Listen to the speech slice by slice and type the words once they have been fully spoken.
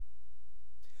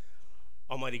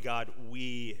Almighty God,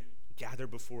 we gather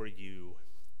before you,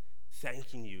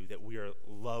 thanking you that we are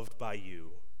loved by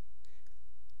you,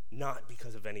 not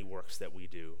because of any works that we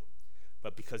do,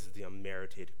 but because of the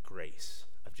unmerited grace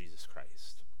of Jesus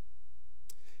Christ.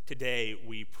 Today,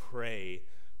 we pray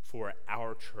for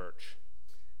our church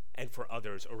and for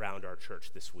others around our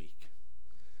church this week.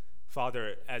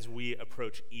 Father, as we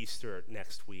approach Easter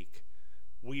next week,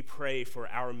 we pray for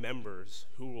our members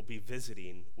who will be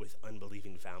visiting with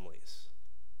unbelieving families.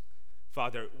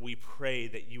 Father, we pray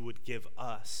that you would give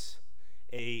us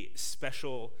a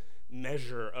special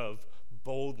measure of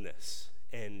boldness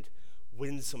and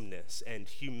winsomeness and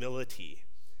humility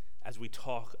as we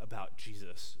talk about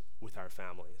Jesus with our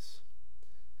families.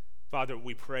 Father,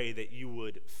 we pray that you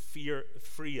would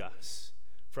free us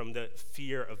from the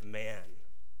fear of man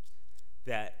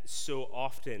that so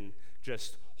often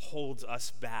just holds us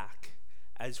back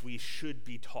as we should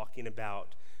be talking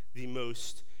about the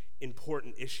most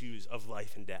important issues of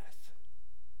life and death.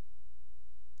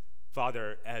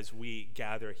 Father, as we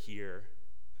gather here,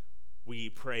 we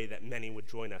pray that many would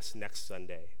join us next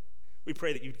Sunday. We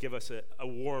pray that you'd give us a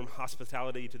warm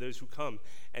hospitality to those who come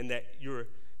and that your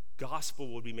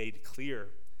gospel would be made clear.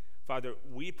 Father,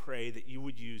 we pray that you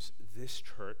would use this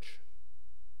church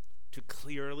to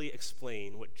clearly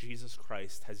explain what Jesus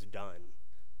Christ has done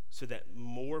so that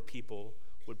more people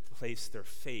would place their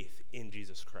faith in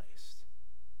Jesus Christ.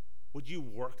 Would you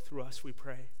work through us, we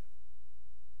pray?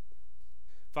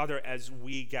 Father, as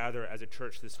we gather as a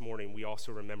church this morning, we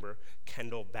also remember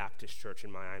Kendall Baptist Church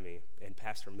in Miami and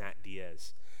Pastor Matt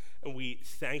Diaz. And we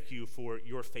thank you for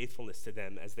your faithfulness to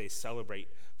them as they celebrate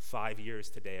 5 years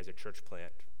today as a church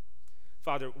plant.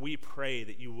 Father, we pray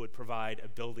that you would provide a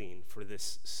building for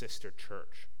this sister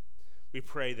church. We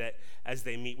pray that as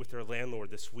they meet with their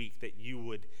landlord this week, that you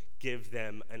would give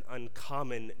them an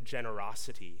uncommon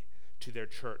generosity to their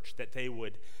church, that they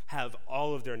would have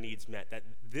all of their needs met, that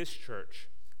this church,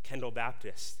 Kendall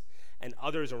Baptist, and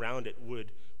others around it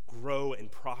would grow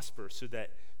and prosper so that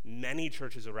many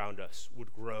churches around us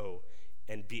would grow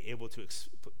and be able to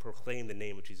proclaim the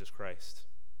name of Jesus Christ.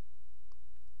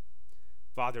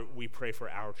 Father, we pray for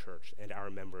our church and our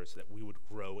members that we would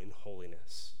grow in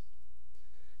holiness.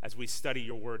 As we study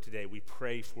your word today, we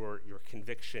pray for your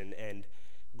conviction and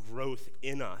growth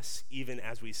in us, even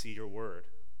as we see your word.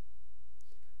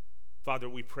 Father,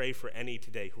 we pray for any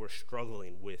today who are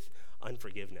struggling with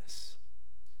unforgiveness.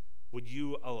 Would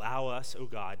you allow us, O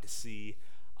God, to see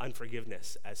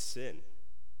unforgiveness as sin?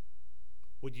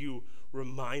 Would you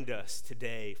remind us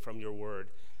today from your word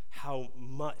how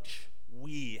much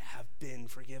we have been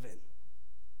forgiven?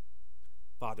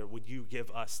 Father, would you give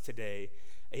us today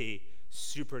a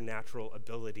supernatural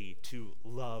ability to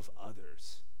love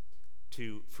others,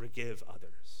 to forgive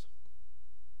others?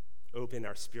 Open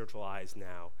our spiritual eyes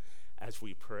now as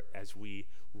we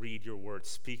read your word.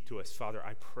 Speak to us. Father,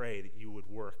 I pray that you would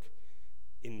work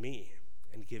in me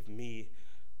and give me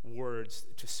words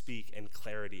to speak and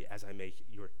clarity as I make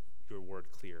your word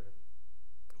clear.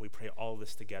 We pray all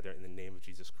this together in the name of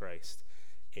Jesus Christ.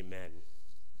 Amen.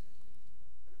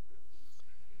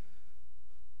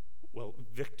 Well,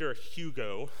 Victor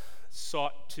Hugo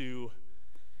sought to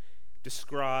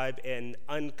describe an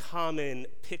uncommon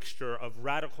picture of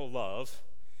radical love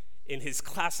in his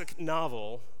classic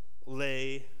novel,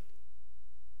 Les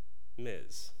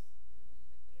Mis.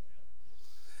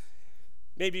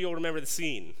 Maybe you'll remember the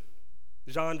scene.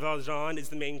 Jean Valjean is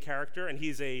the main character, and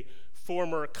he's a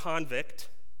former convict.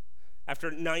 After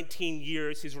 19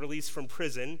 years, he's released from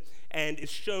prison and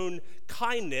is shown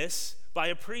kindness by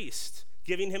a priest,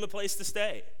 giving him a place to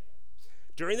stay.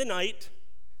 During the night,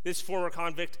 this former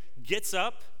convict gets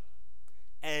up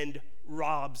and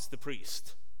robs the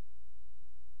priest.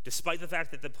 Despite the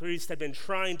fact that the priest had been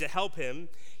trying to help him,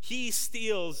 he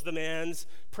steals the man's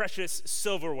precious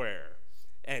silverware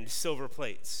and silver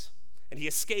plates, and he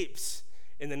escapes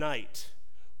in the night,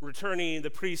 returning the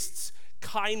priest's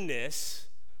kindness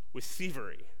with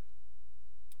thievery.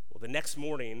 Well, the next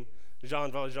morning,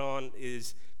 Jean Valjean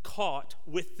is caught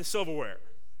with the silverware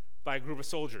by a group of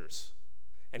soldiers,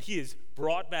 and he is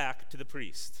brought back to the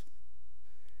priest.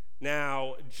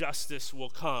 Now, justice will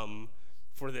come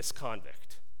for this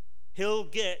convict. He'll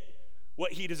get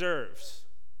what he deserves.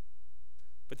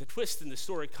 But the twist in the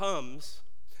story comes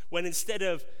when instead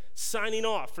of signing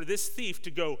off for this thief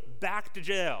to go back to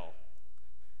jail,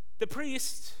 the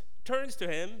priest turns to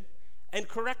him and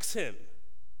corrects him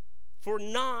for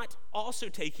not also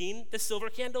taking the silver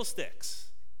candlesticks.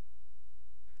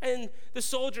 And the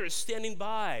soldiers standing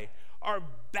by are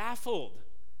baffled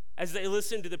as they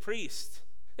listen to the priest.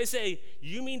 They say,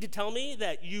 "You mean to tell me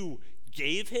that you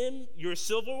gave him your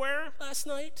silverware last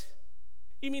night?"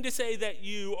 You mean to say that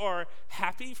you are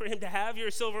happy for him to have your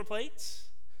silver plates?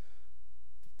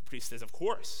 The priest says, of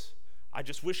course. I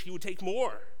just wish he would take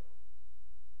more.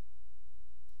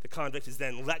 The convict is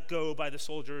then let go by the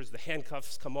soldiers. The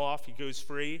handcuffs come off. He goes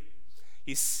free.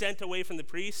 He's sent away from the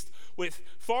priest with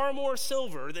far more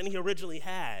silver than he originally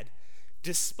had,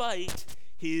 despite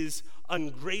his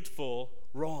ungrateful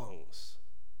wrongs.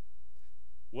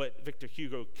 What Victor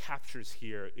Hugo captures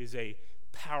here is a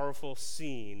powerful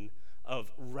scene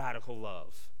of radical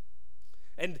love.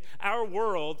 And our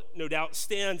world, no doubt,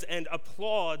 stands and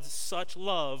applauds such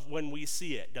love when we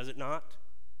see it, does it not?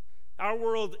 Our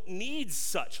world needs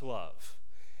such love.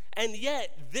 And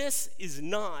yet, this is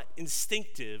not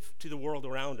instinctive to the world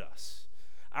around us.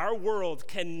 Our world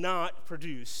cannot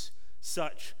produce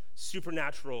such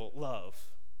supernatural love.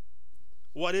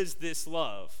 What is this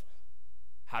love?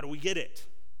 How do we get it?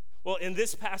 Well, in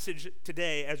this passage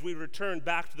today, as we return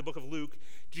back to the book of Luke,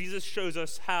 Jesus shows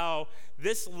us how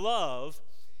this love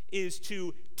is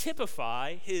to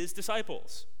typify his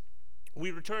disciples.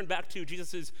 We return back to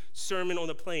Jesus' Sermon on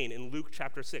the Plain in Luke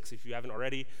chapter 6. If you haven't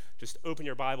already, just open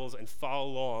your Bibles and follow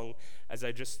along as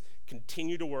I just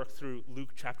continue to work through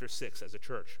Luke chapter 6 as a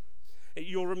church.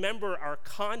 You'll remember our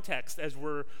context as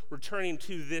we're returning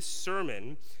to this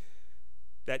sermon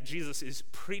that Jesus is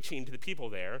preaching to the people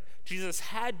there. Jesus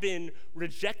had been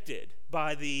rejected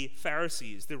by the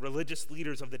Pharisees, the religious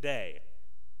leaders of the day.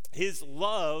 His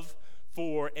love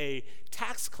for a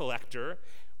tax collector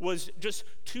was just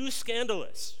too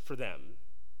scandalous for them.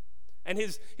 And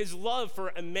his love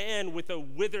for a man with a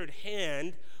withered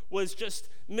hand was just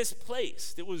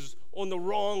misplaced. It was on the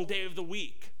wrong day of the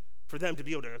week for them to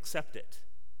be able to accept it.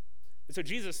 And so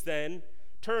Jesus then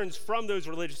turns from those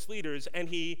religious leaders and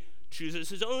he chooses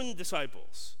his own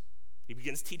disciples. He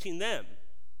begins teaching them.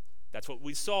 That's what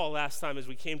we saw last time as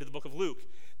we came to the book of Luke.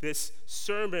 This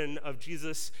sermon of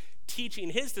Jesus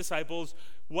teaching his disciples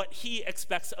what he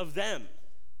expects of them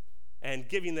and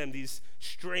giving them these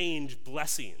strange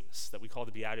blessings that we call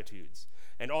the Beatitudes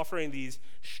and offering these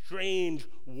strange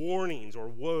warnings or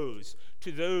woes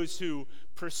to those who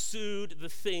pursued the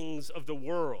things of the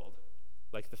world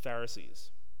like the Pharisees.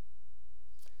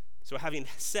 So having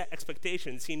set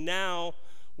expectations, he now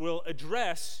will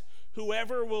address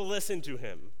whoever will listen to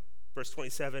him. Verse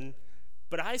 27,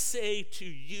 but I say to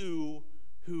you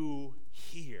who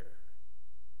hear.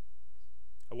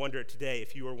 I wonder today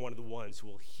if you are one of the ones who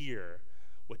will hear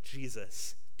what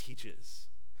Jesus teaches.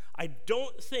 I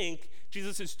don't think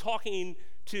Jesus is talking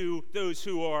to those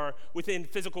who are within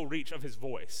physical reach of his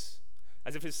voice,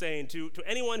 as if he's saying to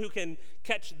anyone who can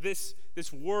catch this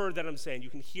word that I'm saying, you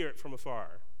can hear it from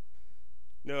afar.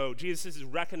 No, Jesus is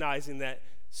recognizing that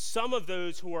some of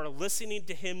those who are listening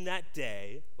to him that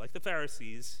day, like the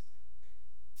Pharisees,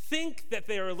 think that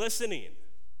they are listening.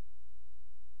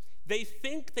 They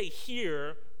think they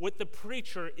hear what the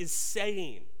preacher is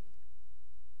saying.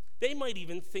 They might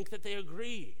even think that they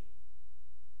agree.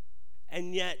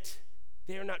 And yet,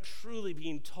 they are not truly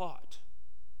being taught.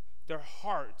 Their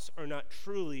hearts are not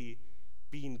truly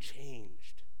being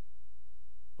changed.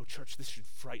 Oh, church, this should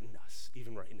frighten us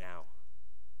even right now.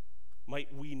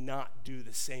 Might we not do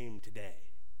the same today?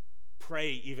 Pray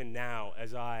even now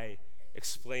as I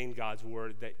explain God's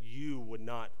word that you would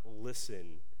not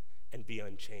listen and be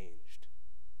unchanged,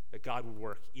 that God would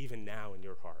work even now in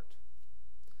your heart.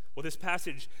 Well, this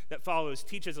passage that follows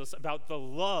teaches us about the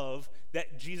love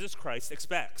that Jesus Christ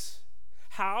expects.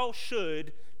 How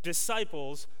should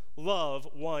disciples love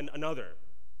one another?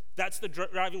 That's the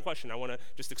driving question I want to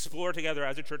just explore together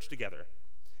as a church together.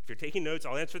 If you're taking notes,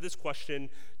 I'll answer this question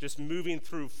just moving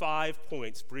through 5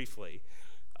 points briefly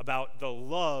about the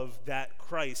love that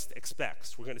Christ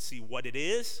expects. We're going to see what it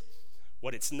is,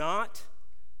 what it's not,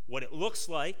 what it looks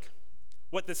like,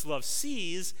 what this love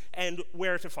sees, and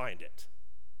where to find it.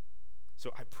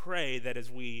 So I pray that as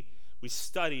we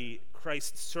study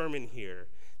Christ's sermon here,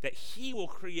 that he will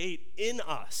create in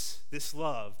us this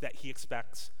love that he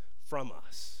expects from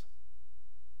us.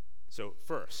 So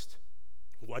first,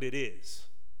 what it is.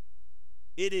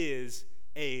 It is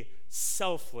a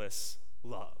selfless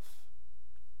love.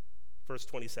 Verse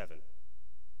 27.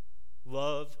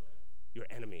 Love your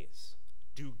enemies.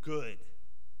 Do good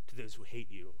to those who hate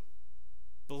you.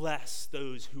 Bless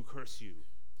those who curse you.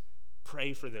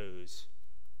 Pray for those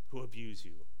who abuse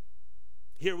you.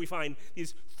 Here we find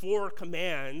these 4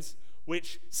 commands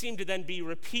which seem to then be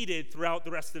repeated throughout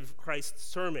the rest of Christ's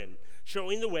sermon,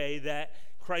 showing the way that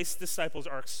Christ's disciples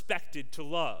are expected to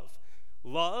love.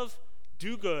 Love,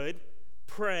 do good,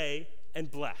 pray,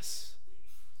 and bless.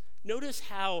 Notice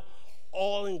how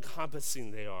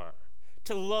all-encompassing they are.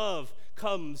 To love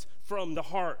comes from the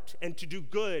heart, and to do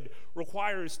good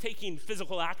requires taking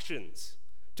physical actions.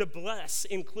 To bless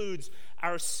includes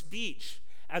our speech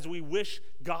as we wish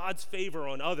God's favor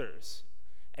on others.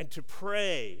 And to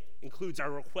pray includes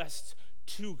our requests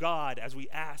to God as we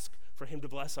ask for him to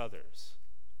bless others.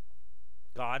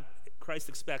 Christ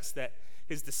expects that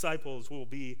his disciples will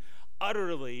be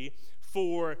utterly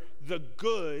for the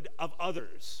good of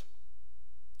others.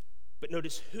 But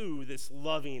notice who this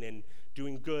loving and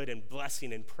doing good and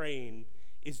blessing and praying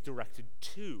is directed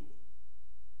to.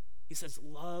 He says,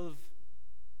 love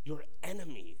your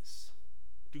enemies.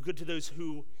 Do good to those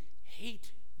who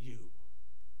hate you.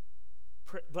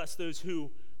 Bless those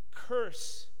who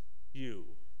curse you.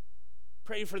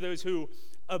 Pray for those who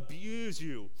abuse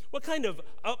you. What kind of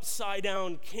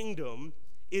upside-down kingdom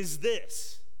is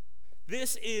this?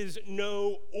 This is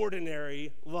no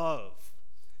ordinary love.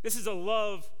 This is a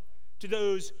love to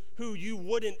those who you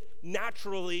wouldn't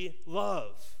naturally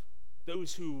love,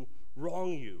 those who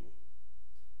wrong you.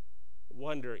 I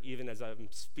wonder, even as I'm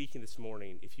speaking this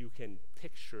morning, if you can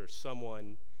picture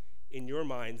someone in your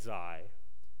mind's eye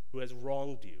who has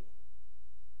wronged you.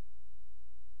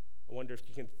 I wonder if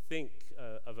you can think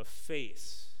of a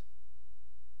face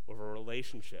or a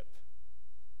relationship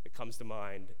that comes to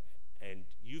mind and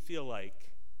you feel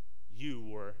like you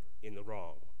were in the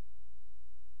wrong.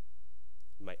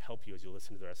 It might help you as you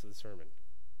listen to the rest of the sermon.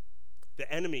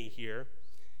 The enemy here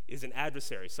is an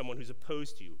adversary, someone who's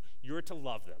opposed to you. You're to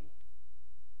love them.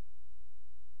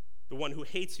 The one who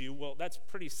hates you, well, that's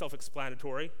pretty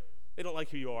self-explanatory. They don't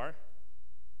like who you are.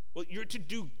 Well, you're to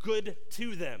do good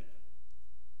to them.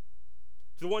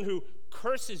 The one who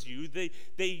curses you, they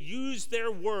use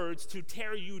their words to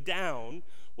tear you down.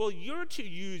 Well, you're to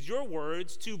use your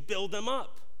words to build them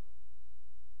up.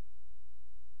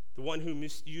 The one who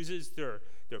misuses their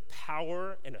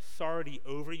power and authority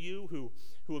over you,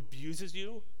 who abuses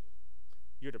you,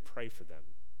 you're to pray for them.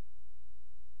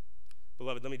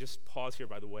 Beloved, let me just pause here,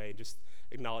 by the way, and just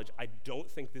acknowledge, I don't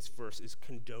think this verse is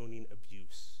condoning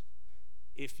abuse.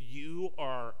 If you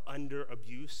are under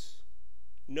abuse,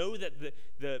 know that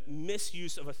the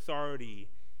misuse of authority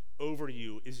over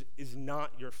you is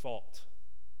not your fault.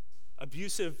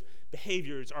 Abusive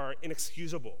behaviors are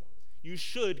inexcusable. You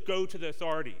should go to the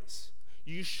authorities.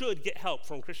 You should get help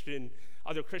from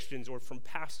other Christians or from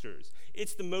pastors.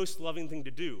 It's the most loving thing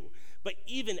to do. But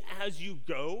even as you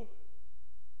go,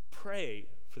 pray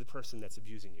for the person that's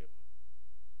abusing you.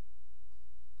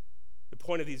 The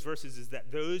point of these verses is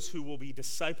that those who will be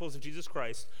disciples of Jesus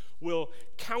Christ will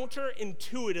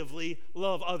counterintuitively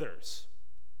love others,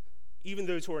 even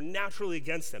those who are naturally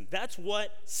against them. That's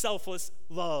what selfless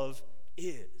love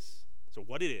is. So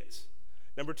what it is.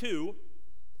 Number two,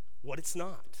 what it's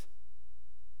not.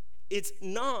 It's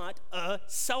not a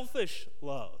selfish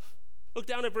love. Look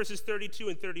down at verses 32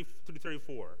 and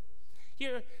 34.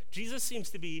 Here, Jesus seems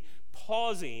to be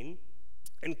pausing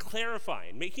and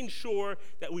clarifying, making sure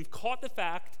that we've caught the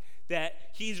fact that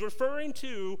he's referring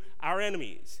to our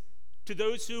enemies, to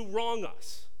those who wrong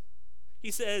us. He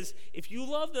says, if you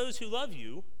love those who love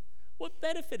you, what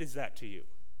benefit is that to you?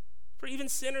 For even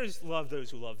sinners love those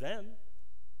who love them.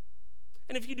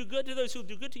 And if you do good to those who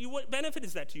do good to you, what benefit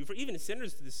is that to you? For even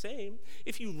sinners do the same.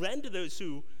 If you lend to those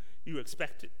who you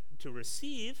expect to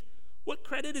receive, what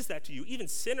credit is that to you? Even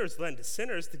sinners lend to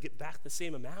sinners to get back the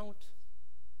same amount.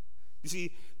 You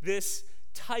see, this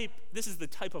is the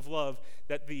type of love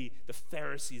that the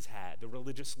Pharisees had, the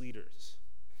religious leaders.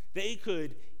 They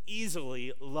could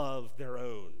easily love their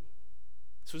own.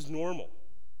 This was normal.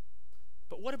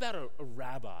 But what about a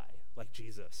rabbi like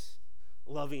Jesus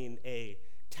loving a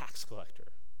tax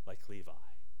collector like Levi?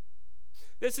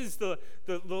 This is the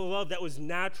love that was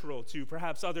natural to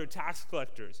perhaps other tax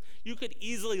collectors. You could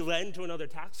easily lend to another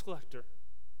tax collector.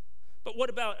 But what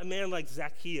about a man like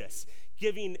Zacchaeus,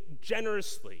 giving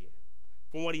generously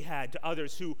from what he had to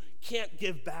others who can't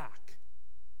give back?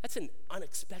 That's an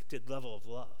unexpected level of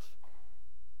love.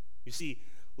 You see,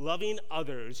 loving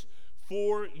others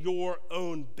for your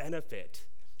own benefit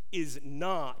is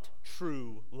not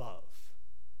true love.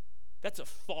 That's a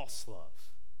false love.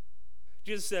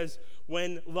 Jesus says,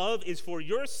 when love is for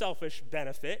your selfish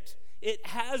benefit, it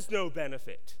has no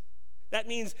benefit. That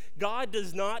means God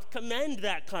does not commend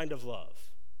that kind of love.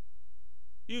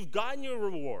 You've gotten your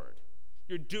reward.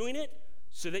 You're doing it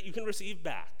so that you can receive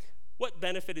back. What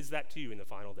benefit is that to you in the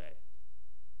final day?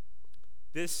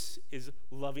 This is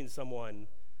loving someone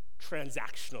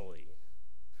transactionally.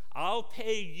 I'll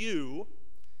pay you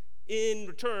in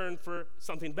return for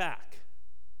something back.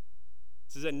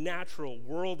 This is a natural,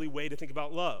 worldly way to think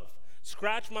about love.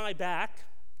 Scratch my back,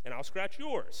 and I'll scratch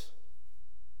yours.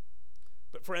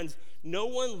 But friends, no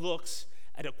one looks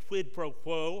at a quid pro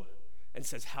quo and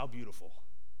says, how beautiful.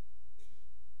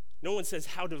 No one says,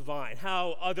 how divine,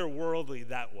 how otherworldly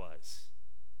that was.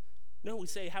 No, we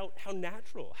say, how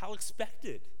natural, how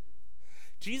expected.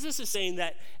 Jesus is saying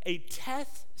that a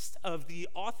test of the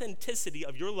authenticity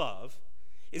of your love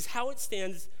is how it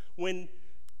stands when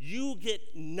you get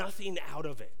nothing out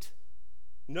of it.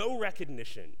 No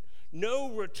recognition,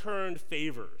 no returned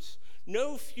favors,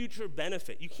 no future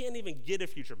benefit. You can't even get a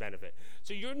future benefit.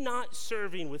 So you're not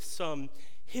serving with some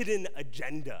hidden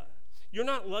agenda. You're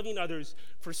not loving others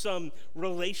for some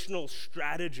relational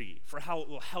strategy for how it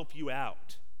will help you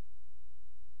out.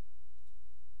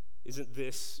 Isn't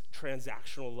this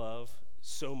transactional love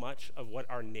so much of what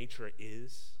our nature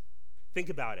is? Think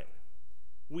about it.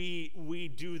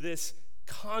 We do this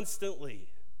constantly.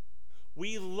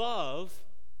 We love,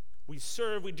 we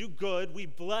serve, we do good, we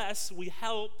bless, we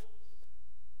help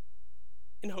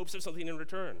in hopes of something in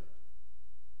return.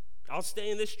 I'll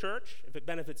stay in this church if it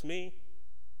benefits me.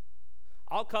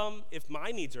 I'll come if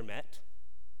my needs are met.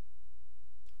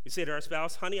 We say to our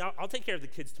spouse, honey, I'll take care of the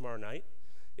kids tomorrow night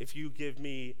if you give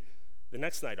me the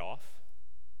next night off.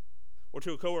 Or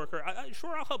to a coworker,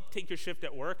 sure, I'll help take your shift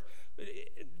at work.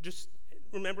 Just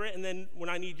remember it, and then when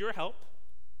I need your help,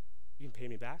 you can pay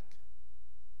me back.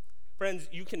 Friends,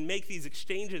 you can make these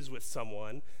exchanges with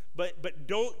someone, but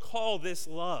don't call this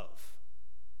love.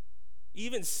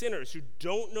 Even sinners who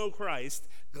don't know Christ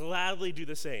gladly do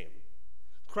the same.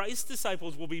 Christ's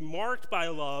disciples will be marked by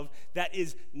a love that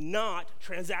is not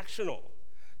transactional.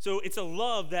 So it's a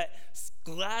love that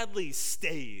gladly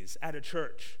stays at a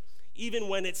church, even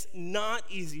when it's not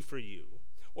easy for you,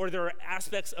 or there are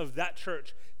aspects of that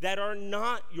church that are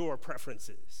not your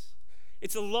preferences.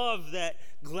 It's a love that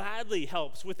gladly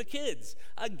helps with the kids.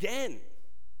 Again,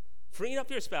 freeing up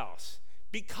your spouse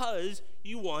because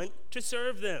you want to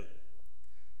serve them.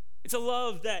 It's a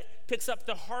love that picks up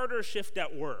the harder shift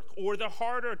at work or the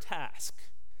harder task,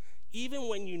 even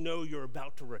when you know you're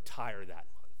about to retire that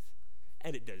month,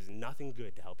 and it does nothing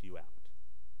good to help you out.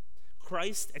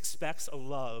 Christ expects a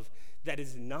love that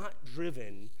is not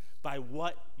driven by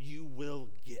what you will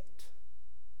get.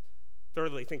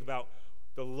 Thirdly, think about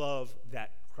the love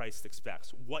that Christ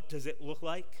expects. What does it look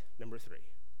like? Number 3.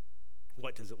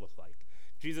 What does it look like?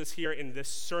 Jesus here in this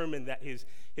sermon that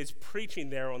his preaching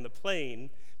there on the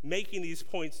plain, making these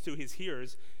points to his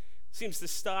hearers, seems to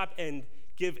stop and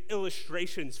give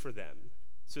illustrations for them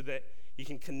so that he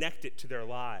can connect it to their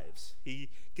lives. He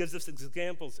gives us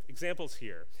examples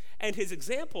here. And his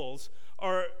examples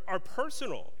are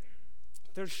personal.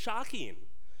 They're shocking.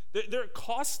 They're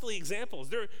costly examples.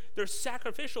 They're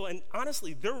sacrificial, and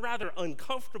honestly, they're rather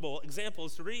uncomfortable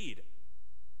examples to read.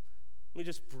 Let me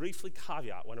just briefly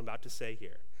caveat what I'm about to say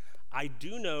here. I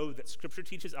do know that Scripture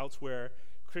teaches elsewhere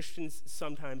Christians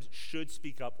sometimes should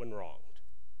speak up when wronged.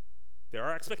 There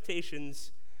are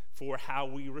expectations for how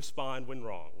we respond when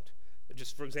wronged.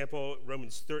 Just for example,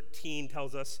 Romans 13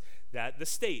 tells us that the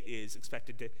state is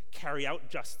expected to carry out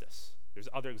justice. There's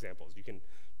other examples. You can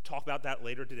talk about that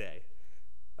later today.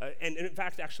 And in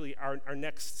fact, actually, our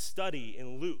next study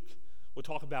in Luke will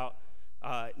talk about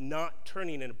not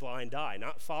turning in a blind eye,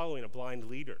 not following a blind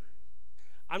leader.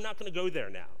 I'm not going to go there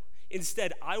now.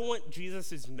 Instead, I want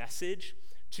Jesus' message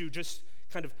to just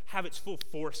kind of have its full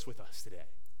force with us today.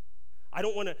 I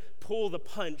don't want to pull the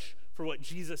punch for what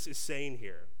Jesus is saying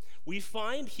here. We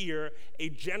find here a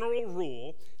general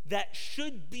rule that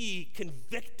should be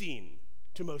convicting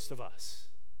to most of us.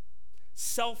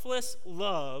 Selfless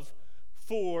love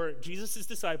for Jesus'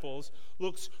 disciples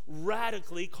looks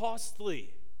radically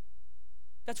costly.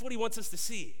 That's what he wants us to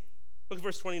see. Look at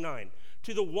verse 29.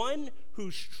 To the one who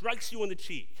strikes you on the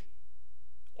cheek,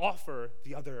 offer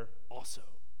the other also.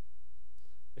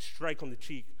 A strike on the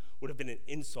cheek would have been an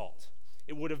insult.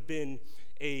 It would have been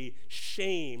a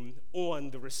shame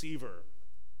on the receiver.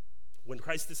 When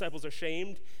Christ's disciples are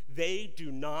shamed, they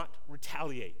do not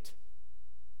retaliate.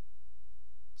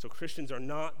 So Christians are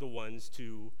not the ones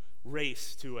to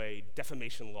race to a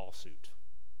defamation lawsuit.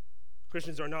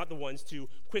 Christians are not the ones to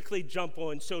quickly jump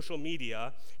on social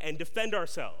media and defend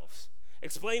ourselves,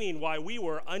 explaining why we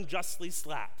were unjustly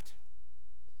slapped.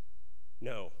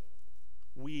 No,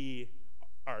 we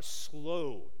are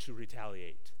slow to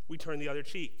retaliate. We turn the other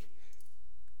cheek.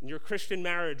 In your Christian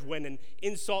marriage, when an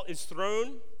insult is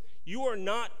thrown, you are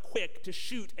not quick to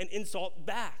shoot an insult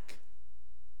back.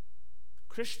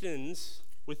 Christians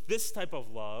with this type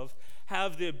of love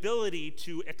have the ability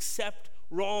to accept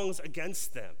wrongs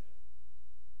against them.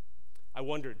 I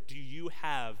wonder, do you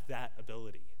have that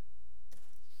ability?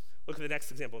 Look at the next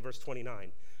example, verse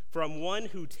 29. From one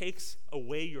who takes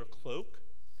away your cloak,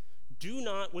 do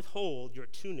not withhold your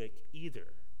tunic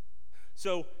either.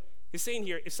 So he's saying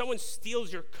here, if someone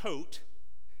steals your coat,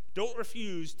 don't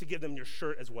refuse to give them your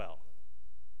shirt as well.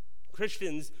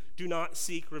 Christians do not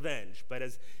seek revenge, but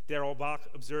as Darrell Bach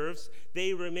observes,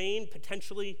 they remain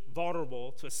potentially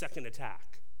vulnerable to a second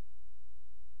attack.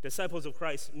 Disciples of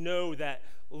Christ know that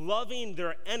loving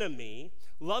their enemy,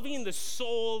 loving the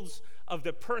souls of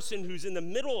the person who's in the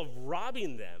middle of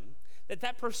robbing them,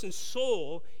 that person's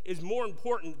soul is more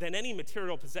important than any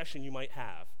material possession you might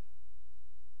have.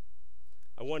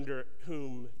 I wonder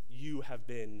whom you have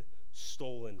been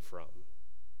stolen from.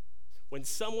 When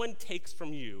someone takes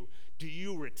from you, do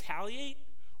you retaliate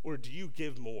or do you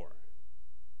give more?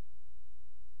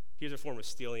 Here's a form of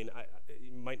stealing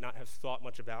you might not have thought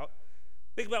much about.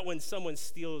 Think about when someone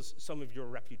steals some of your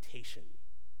reputation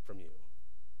from you.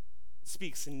 It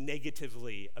speaks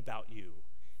negatively about you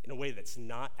in a way that's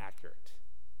not accurate.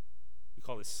 We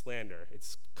call this slander.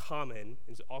 It's common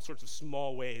in all sorts of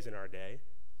small ways in our day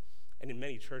and in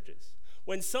many churches.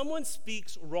 When someone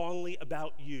speaks wrongly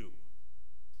about you,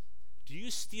 do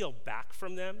you steal back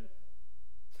from them?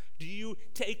 Do you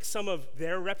take some of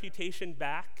their reputation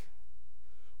back?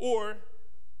 Or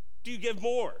do you give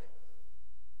more?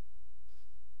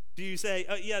 Do you say,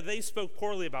 yeah, they spoke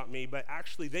poorly about me, but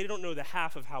actually they don't know the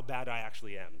half of how bad I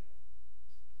actually am?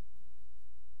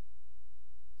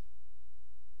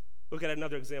 Look at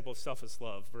another example of selfless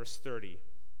love, verse 30.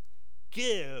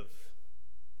 Give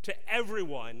to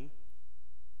everyone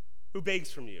who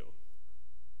begs from you.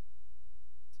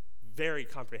 Very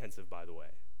comprehensive, by the way.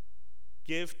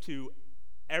 Give to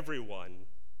everyone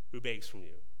who begs from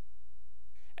you.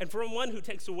 And from one who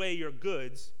takes away your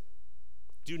goods,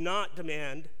 do not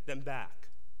demand them back.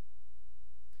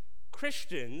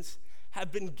 Christians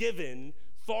have been given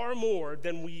far more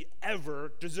than we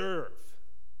ever deserve.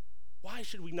 Why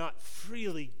should we not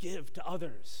freely give to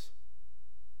others?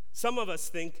 Some of us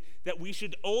think that we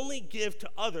should only give to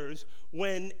others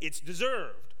when it's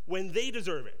deserved, when they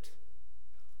deserve it.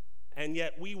 And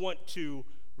yet we want to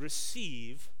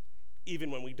receive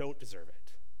even when we don't deserve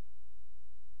it.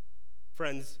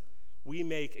 Friends, we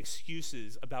make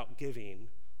excuses about giving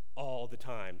all the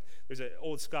time. There's an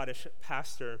old Scottish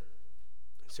pastor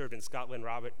who served in Scotland,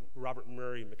 Robert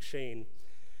Murray McShane,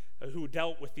 who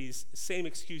dealt with these same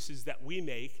excuses that we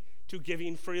make to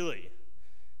giving freely.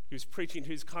 He was preaching to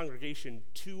his congregation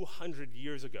 200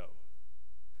 years ago.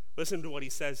 Listen to what he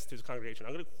says to his congregation.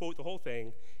 I'm going to quote the whole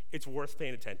thing. It's worth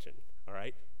paying attention, all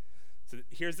right? So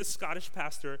here's the Scottish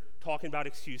pastor talking about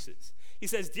excuses. He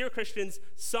says, "Dear Christians,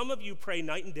 some of you pray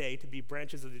night and day to be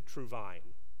branches of the true vine.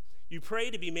 You pray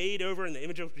to be made over in the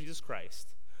image of Jesus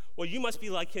Christ. Well, you must be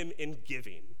like him in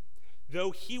giving.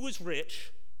 Though he was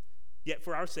rich, yet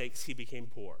for our sakes he became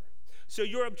poor. So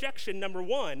your objection, number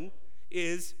one,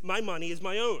 is my money is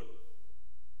my own.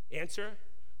 Answer,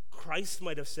 Christ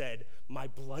might have said, my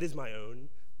blood is my own,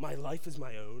 my life is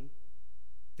my own.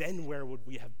 Then where would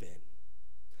we have been?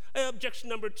 Objection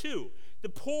number two, the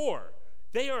poor,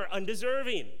 they are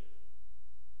undeserving.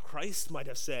 Christ might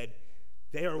have said,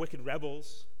 they are wicked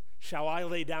rebels. Shall I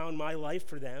lay down my life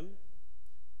for them?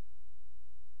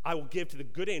 I will give to the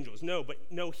good angels. No,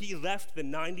 he left the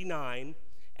 99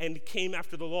 and came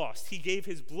after the lost. He gave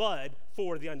his blood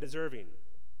for the undeserving.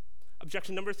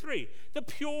 Objection number three, the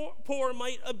poor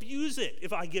might abuse it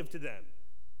if I give to them.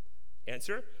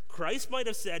 Answer, Christ might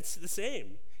have said the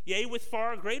same, yea, with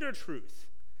far greater truth.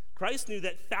 Christ knew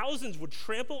that thousands would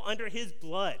trample under his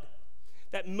blood,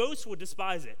 that most would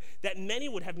despise it, that many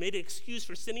would have made an excuse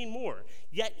for sinning more,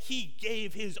 yet he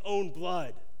gave his own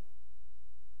blood.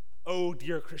 Oh,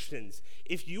 dear Christians,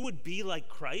 if you would be like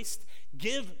Christ,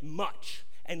 give much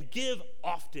and give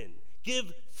often.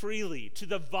 Give freely to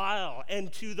the vile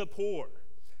and to the poor,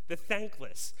 the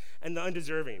thankless and the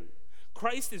undeserving.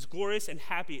 Christ is glorious and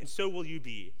happy, and so will you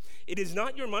be. It is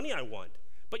not your money I want,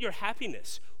 but your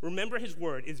happiness. Remember his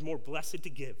word is more blessed to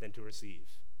give than to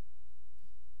receive.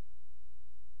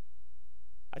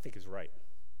 I think is right.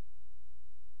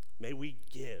 May we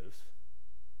give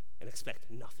and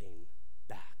expect nothing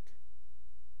back.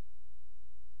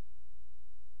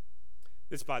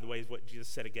 This, by the way, is what Jesus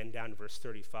said again down in verse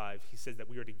 35. He says that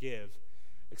we are to give,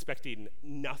 expecting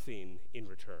nothing in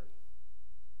return.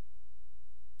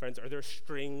 Friends, are there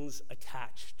strings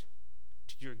attached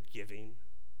to your giving?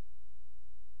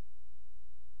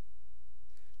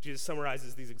 Jesus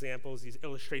summarizes these examples, these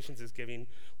illustrations as giving,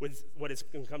 with what has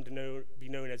come to be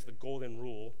known as the golden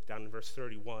rule, down in verse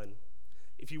 31.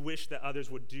 If you wish that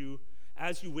others would do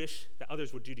as you wish that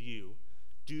others would do to you,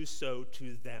 do so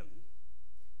to them.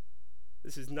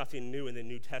 This is nothing new in the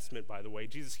New Testament, by the way.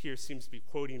 Jesus here seems to be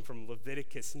quoting from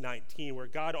Leviticus 19, where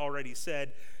God already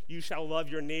said, "You shall love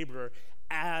your neighbor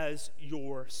as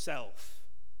yourself."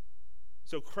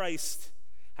 So Christ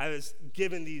has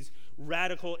given these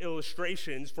radical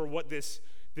illustrations for what this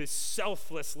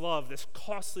selfless love, this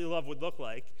costly love would look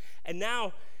like. And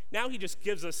now he just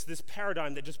gives us this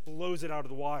paradigm that just blows it out of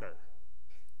the water.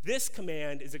 This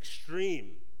command is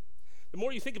extreme. The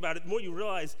more you think about it, the more you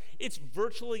realize it's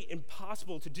virtually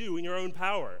impossible to do in your own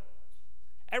power.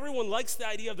 Everyone likes the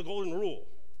idea of the golden rule.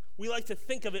 We like to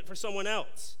think of it for someone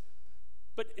else.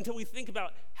 But until we think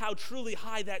about how truly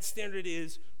high that standard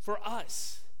is for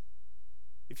us,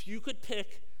 if you could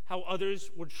pick how others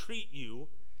would treat you,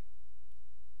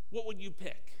 what would you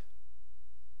pick?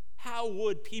 How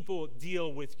would people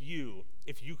deal with you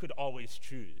if you could always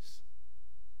choose?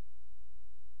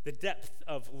 The depth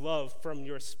of love from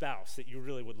your spouse that you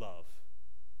really would love.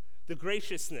 The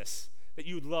graciousness that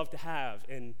you would love to have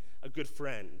in a good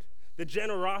friend. The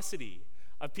generosity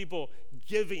of people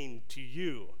giving to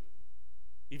you,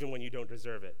 even when you don't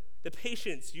deserve it. The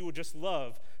patience you would just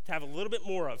love to have a little bit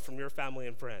more of from your family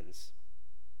and friends.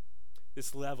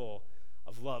 This level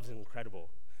of love is incredible.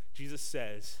 Jesus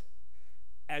says,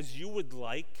 as you would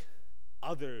like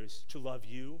others to love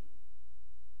you,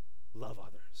 love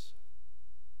others.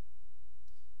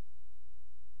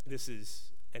 This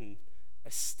is an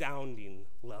astounding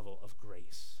level of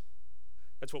grace.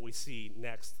 That's what we see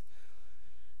next.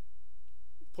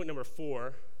 Point number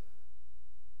 4,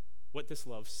 what this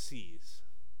love sees.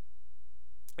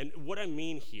 And what I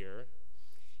mean here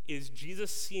is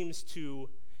Jesus seems to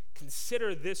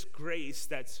consider this grace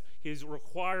that he's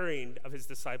requiring of his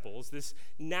disciples, this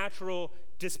natural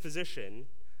disposition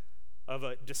of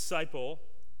a disciple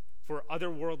for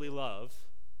otherworldly love.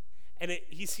 And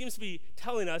he seems to be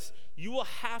telling us, you will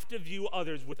have to view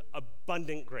others with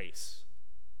abundant grace.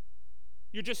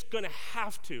 You're just going to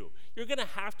have to. You're going to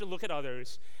have to look at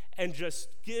others and just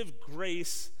give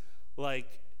grace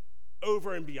like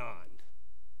over and beyond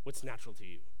what's natural to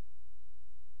you.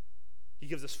 He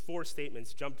gives us 4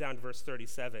 statements, jump down to verse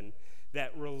 37,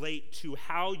 that relate to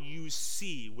how you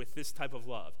see with this type of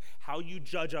love, how you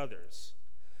judge others.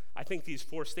 I think these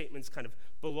 4 statements kind of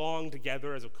belong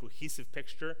together as a cohesive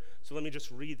picture, so let me just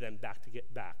read them back to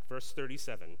get back. Verse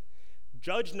 37,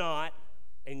 judge not,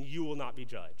 and you will not be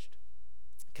judged.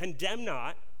 Condemn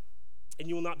not, and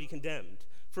you will not be condemned.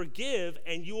 Forgive,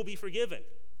 and you will be forgiven.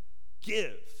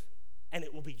 Give, and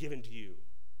it will be given to you.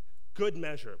 Good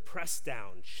measure, pressed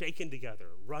down, shaken together,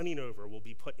 running over, will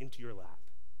be put into your lap.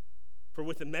 For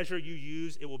with the measure you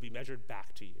use, it will be measured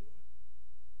back to you.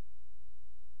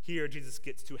 Here, Jesus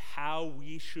gets to how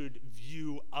we should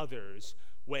view others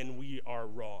when we are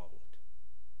wronged.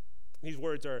 These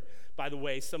words are, by the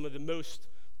way, some of the most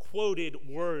quoted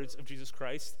words of Jesus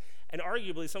Christ, and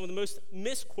arguably some of the most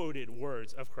misquoted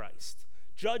words of Christ.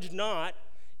 Judge not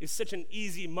is such an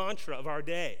easy mantra of our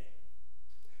day.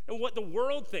 And what the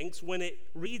world thinks when it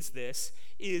reads this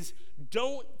is,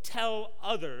 don't tell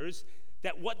others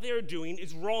that what they're doing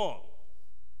is wrong.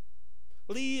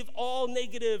 Leave all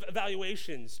negative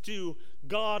evaluations to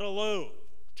God alone.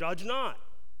 Judge not.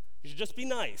 You should just be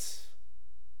nice.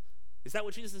 Is that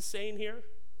what Jesus is saying here?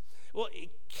 Well, it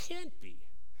can't be.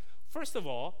 First of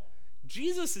all,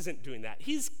 Jesus isn't doing that.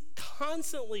 He's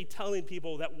constantly telling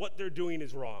people that what they're doing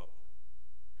is wrong.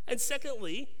 And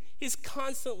secondly, he's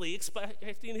constantly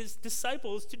expecting his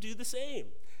disciples to do the same.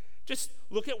 Just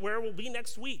look at where we'll be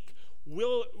next week.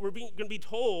 We're going to be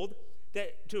told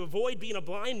that to avoid being a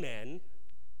blind man,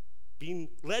 being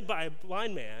led by a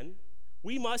blind man,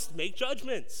 we must make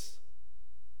judgments.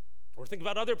 Or think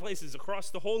about other places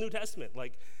across the whole New Testament,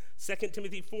 like 2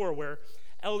 Timothy 4, where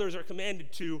elders are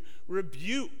commanded to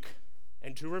rebuke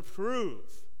and to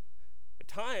reprove. At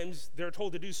times, they're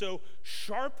told to do so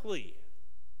sharply.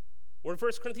 Or in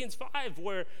 1 Corinthians 5,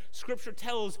 where Scripture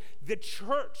tells the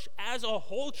church, as a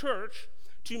whole church,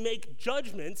 to make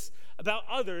judgments about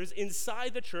others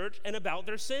inside the church and about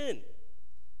their sin.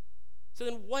 So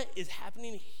then what is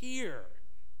happening here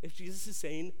if Jesus is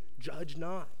saying, judge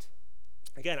not?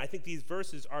 Again, I think these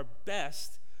verses are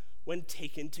best when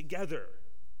taken together.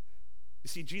 You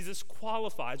see, Jesus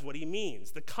qualifies what he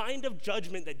means. The kind of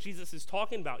judgment that Jesus is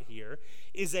talking about here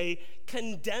is a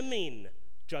condemning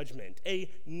judgment, a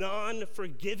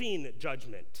non-forgiving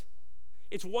judgment.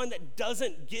 It's one that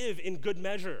doesn't give in good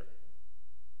measure.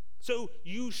 So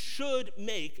you should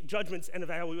make judgments and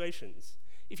evaluations.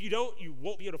 If you don't, you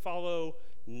won't be able to follow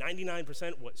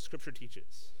 99% what Scripture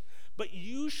teaches. But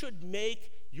you should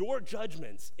make your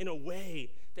judgments in a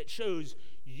way that shows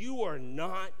you are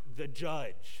not the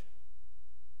judge.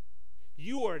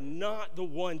 you are not the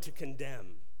one to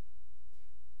condemn.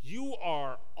 You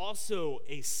are also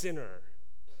a sinner,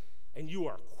 and you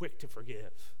are quick to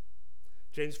forgive.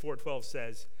 James 4:12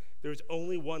 says, there is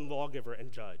only one lawgiver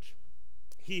and judge,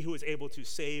 he who is able to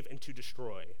save and to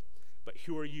destroy. But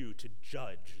who are you to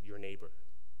judge your neighbor?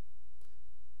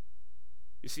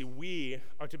 You see, we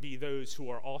are to be those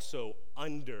who are also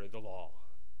under the law.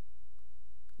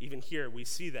 Even here, we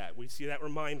see that. We see that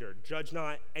reminder, judge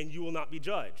not, and you will not be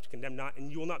judged. Condemn not,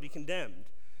 and you will not be condemned.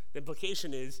 The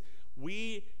implication is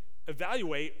we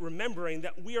evaluate remembering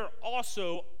that we are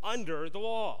also under the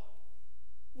law.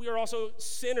 We are also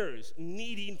sinners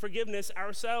needing forgiveness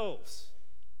ourselves.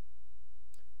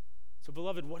 So,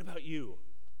 beloved, what about you?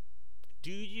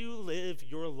 Do you live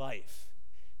your life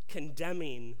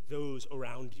condemning those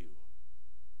around you?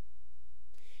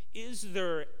 Is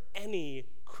there any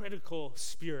critical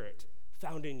spirit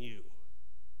found in you?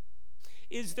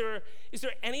 Is there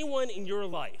anyone in your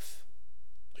life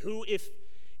who, if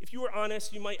you were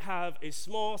honest, you might have a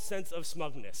small sense of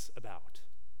smugness about?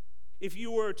 If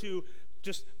you were to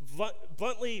just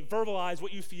bluntly verbalize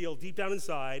what you feel deep down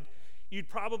inside, you'd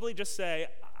probably just say,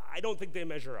 I don't think they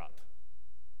measure up.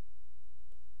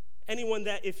 Anyone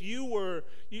that if you were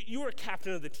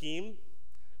captain of the team,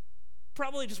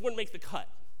 probably just wouldn't make the cut.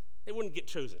 They wouldn't get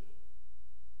chosen.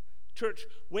 Church,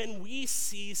 when we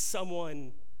see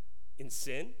someone in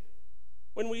sin,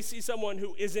 when we see someone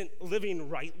who isn't living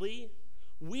rightly,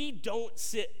 we don't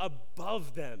sit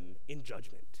above them in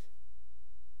judgment.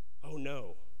 Oh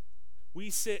no. We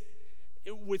sit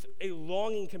with a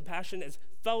longing compassion as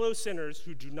fellow sinners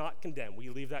who do not condemn. We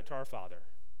leave that to our Father.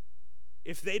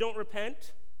 If they don't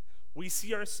repent, we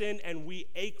see our sin and we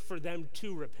ache for them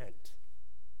to repent.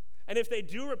 And if they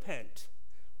do repent,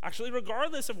 actually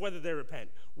regardless of whether they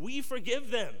repent, we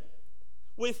forgive them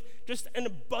with just an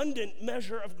abundant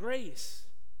measure of grace.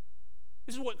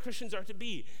 This is what Christians are to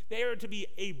be. They are to be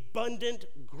abundant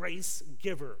grace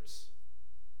givers.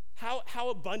 How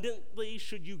abundantly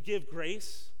should you give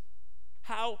grace?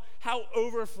 How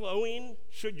overflowing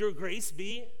should your grace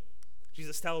be?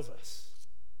 Jesus tells us.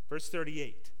 Verse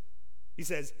 38. He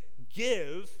says,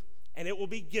 give, and it will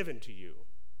be given to you.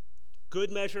 Good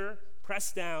measure,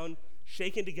 pressed down,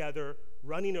 shaken together,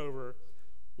 running over,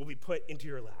 will be put into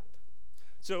your lap.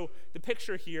 So the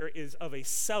picture here is of a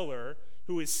seller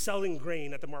who is selling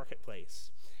grain at the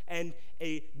marketplace. And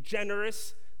a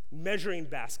generous measuring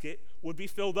basket would be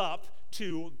filled up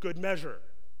to good measure.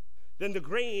 Then the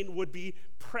grain would be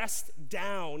pressed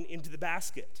down into the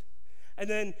basket. And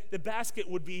then the basket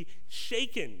would be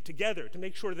shaken together to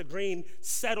make sure the grain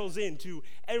settles into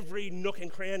every nook and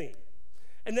cranny.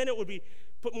 And then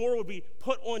more would be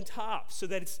put on top so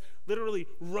that it's literally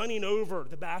running over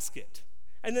the basket.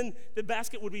 And then the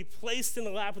basket would be placed in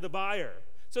the lap of the buyer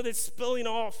so that it's spilling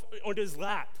off onto his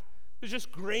lap. There's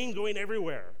just grain going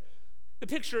everywhere. The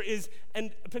picture is a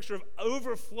picture of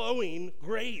overflowing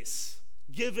grace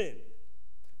given.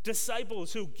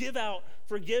 Disciples who give out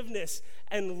forgiveness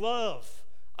and love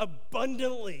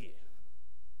abundantly.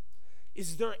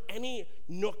 Is there any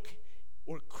nook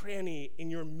or cranny in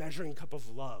your measuring cup of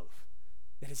love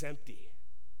that is empty?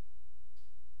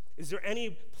 Is there any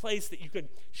place that you could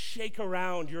shake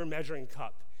around your measuring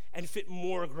cup and fit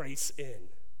more grace in?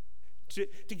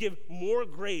 To give more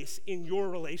grace in your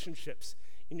relationships,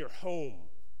 in your home,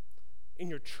 in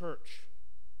your church,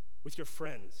 with your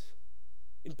friends,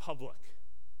 in public.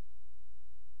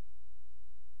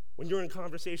 When you're in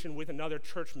conversation with another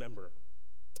church member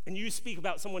and you speak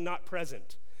about someone not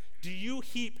present, do you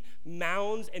heap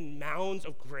mounds and mounds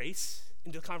of grace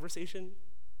into the conversation?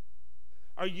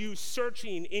 Are you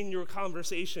searching in your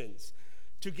conversations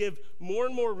to give more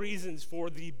and more reasons for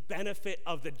the benefit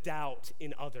of the doubt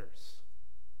in others?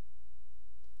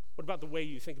 What about the way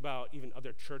you think about even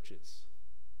other churches?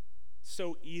 It's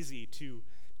so easy to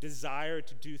desire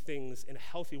to do things in a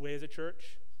healthy way as a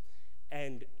church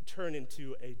and turn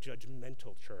into a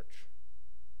judgmental church.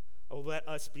 Oh, let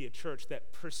us be a church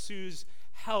that pursues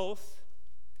health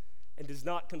and does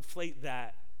not conflate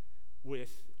that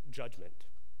with judgment.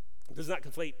 It does not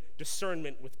conflate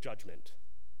discernment with judgment.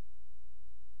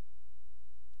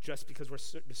 Just because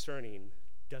we're discerning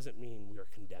doesn't mean we are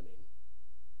condemning.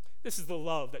 This is the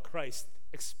love that Christ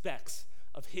expects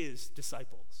of his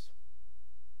disciples.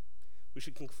 We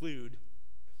should conclude.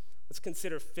 Let's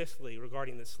consider fifthly,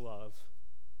 regarding this love,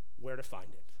 where to find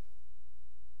it.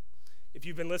 If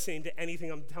you've been listening to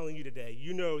anything I'm telling you today,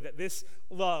 you know that this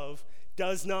love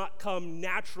does not come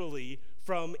naturally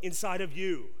from inside of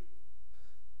you.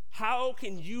 How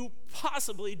can you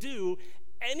possibly do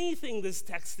anything this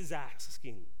text is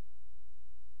asking?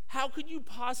 How could you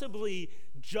possibly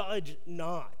judge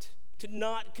not? to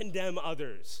not condemn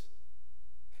others?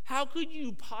 How could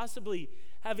you possibly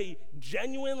have a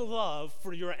genuine love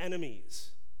for your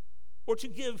enemies, or to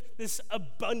give this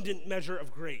abundant measure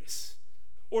of grace,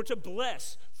 or to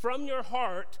bless from your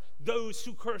heart those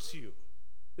who curse you?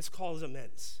 This call is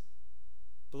immense.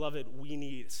 Beloved, we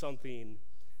need something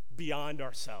beyond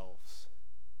ourselves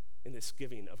in this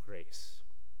giving of grace.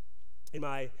 In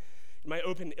my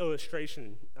open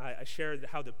illustration, I shared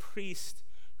how the priest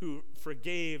who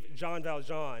forgave Jean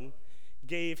Valjean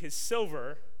gave his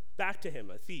silver back to him,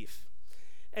 a thief.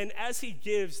 And as he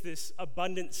gives this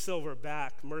abundant silver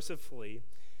back mercifully,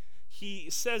 he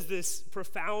says this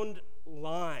profound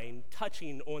line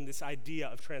touching on this idea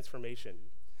of transformation.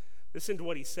 Listen to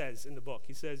what he says in the book.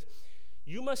 He says,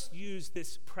 "You must use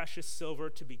this precious silver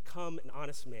to become an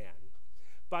honest man.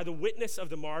 By the witness of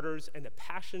the martyrs and the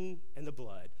passion and the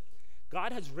blood,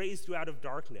 God has raised you out of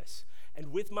darkness,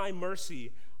 and with my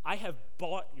mercy, I have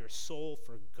bought your soul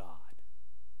for God."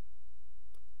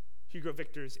 Hugo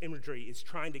Victor's imagery is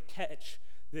trying to catch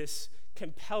this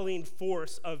compelling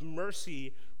force of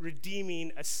mercy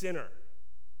redeeming a sinner.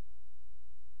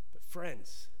 But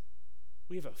friends,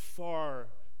 we have a far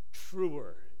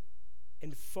truer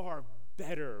and far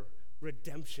better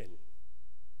redemption,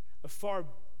 a far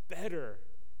better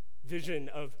vision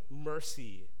of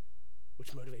mercy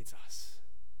which motivates us.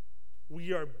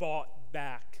 We are bought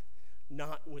back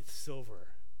not with silver,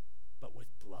 but with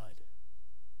blood.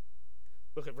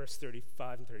 Look at verse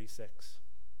 35 and 36.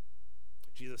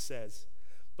 Jesus says,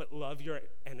 "But love your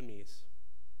enemies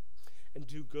and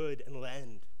do good and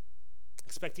lend,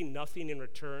 expecting nothing in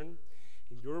return,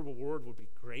 and your reward will be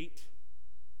great,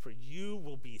 for you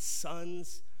will be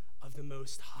sons of the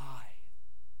Most High.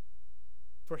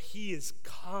 For he is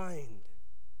kind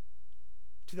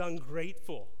to the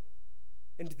ungrateful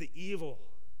and to the evil.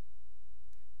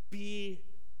 Be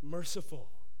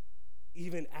merciful,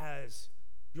 even as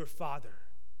your Father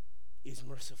is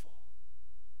merciful."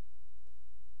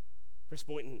 First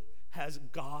Boynton, has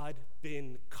God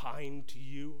been kind to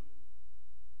you?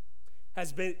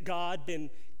 Has God been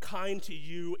kind to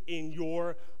you in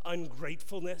your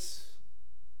ungratefulness?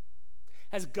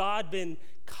 Has God been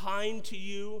kind to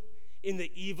you in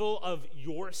the evil of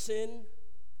your sin?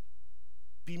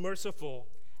 Be merciful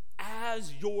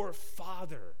as your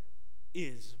Father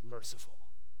is merciful.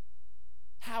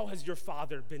 How has your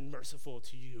Father been merciful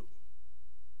to you?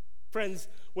 Friends,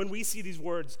 when we see these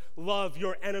words, love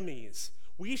your enemies,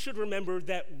 we should remember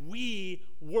that we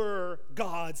were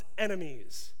God's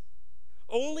enemies.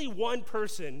 Only one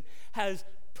person has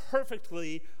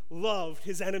perfectly loved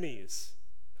his enemies.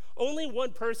 Only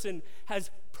one person has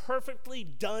perfectly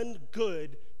done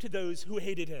good to those who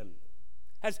hated him,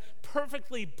 has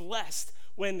perfectly blessed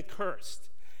when cursed.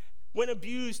 When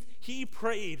abused, he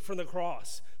prayed from the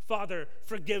cross, "Father,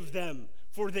 forgive them,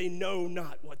 for they know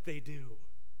not what they do."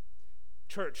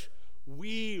 Church,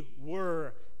 we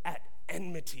were at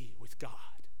enmity with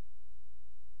God.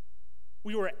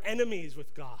 We were enemies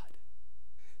with God.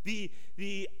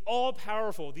 The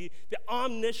all-powerful, the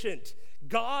omniscient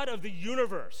God of the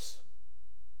universe,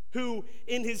 who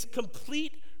in his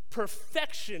complete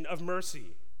perfection of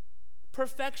mercy,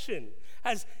 perfection,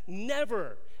 has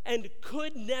never and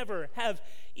could never have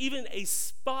even a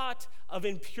spot of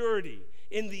impurity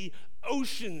in the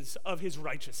oceans of his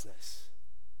righteousness.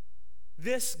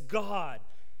 This God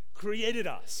created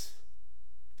us.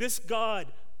 This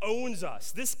God owns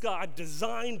us. This God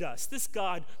designed us. This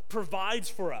God provides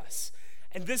for us.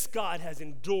 And this God has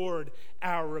endured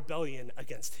our rebellion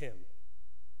against him.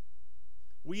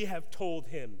 We have told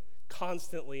him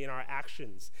constantly in our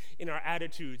actions, in our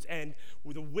attitudes, and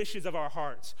with the wishes of our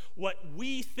hearts, what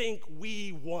we think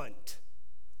we want,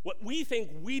 what we think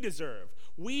we deserve.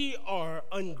 We are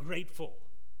ungrateful.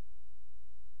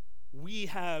 We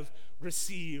have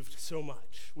received so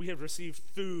much. We have received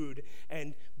food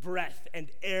and breath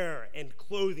and air and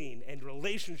clothing and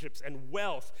relationships and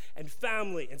wealth and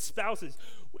family and spouses.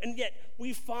 And yet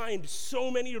we find so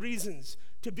many reasons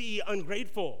to be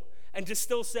ungrateful and to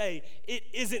still say it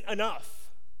isn't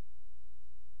enough.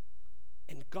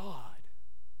 And God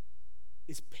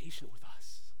is patient with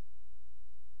us.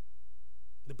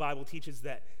 The Bible teaches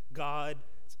that God's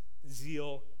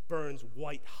zeal burns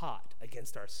white hot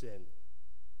against our sin.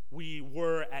 We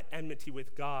were at enmity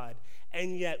with God,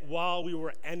 and yet while we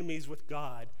were enemies with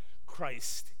God,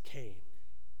 Christ came.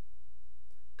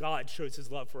 God shows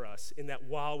his love for us in that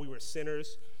while we were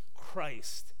sinners,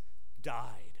 Christ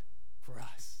died for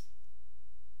us.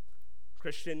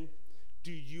 Christian,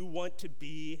 do you want to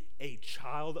be a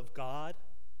child of God?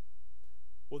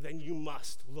 Well, then you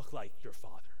must look like your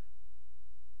Father.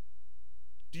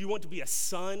 Do you want to be a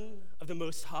son of the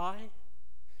Most High?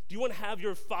 Do you want to have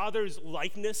your Father's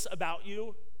likeness about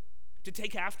you, to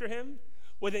take after him?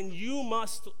 Well, then you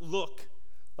must look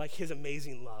like his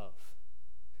amazing love,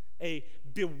 a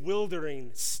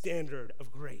bewildering standard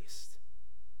of grace.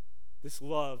 This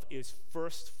love is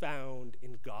first found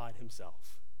in God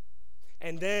himself.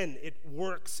 And then it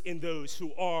works in those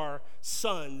who are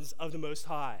sons of the Most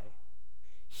High.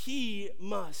 He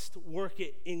must work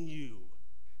it in you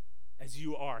as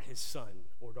you are his son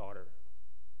or daughter.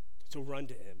 So run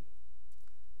to him.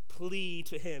 Plead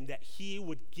to him that he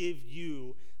would give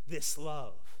you this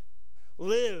love.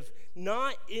 Live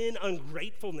not in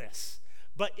ungratefulness,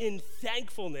 but in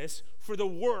thankfulness for the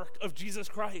work of Jesus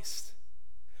Christ.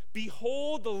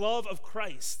 Behold the love of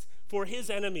Christ for his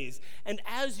enemies, and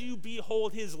as you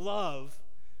behold his love,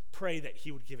 pray that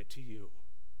he would give it to you.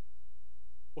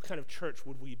 What kind of church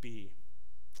would we be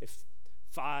if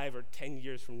 5 or 10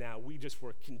 years from now we just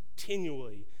were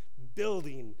continually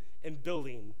building and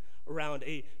building around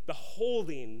a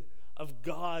beholding of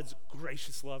God's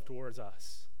gracious love towards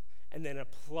us, and then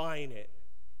applying it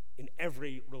in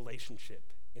every relationship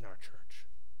in our church?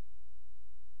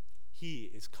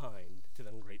 He is kind to the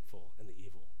ungrateful and the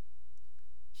evil.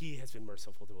 He has been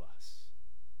merciful to us.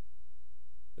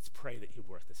 Let's pray that he would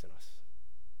work this in us.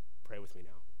 Pray with me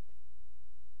now.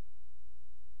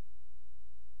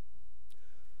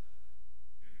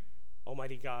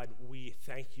 Almighty God, we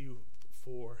thank you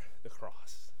for the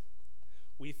cross.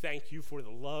 We thank you for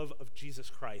the love of Jesus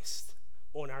Christ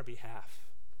on our behalf,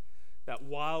 that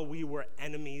while we were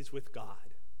enemies with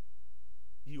God,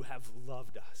 you have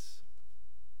loved us.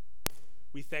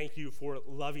 We thank you for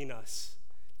loving us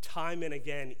time and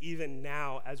again, even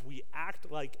now, as we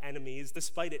act like enemies,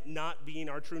 despite it not being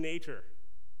our true nature.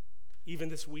 Even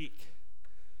this week,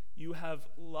 you have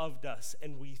loved us,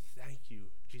 and we thank you,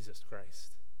 Jesus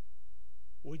Christ.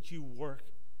 Would you work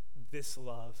this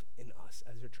love in us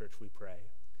as your church, we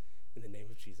pray. In the name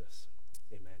of Jesus,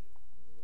 amen.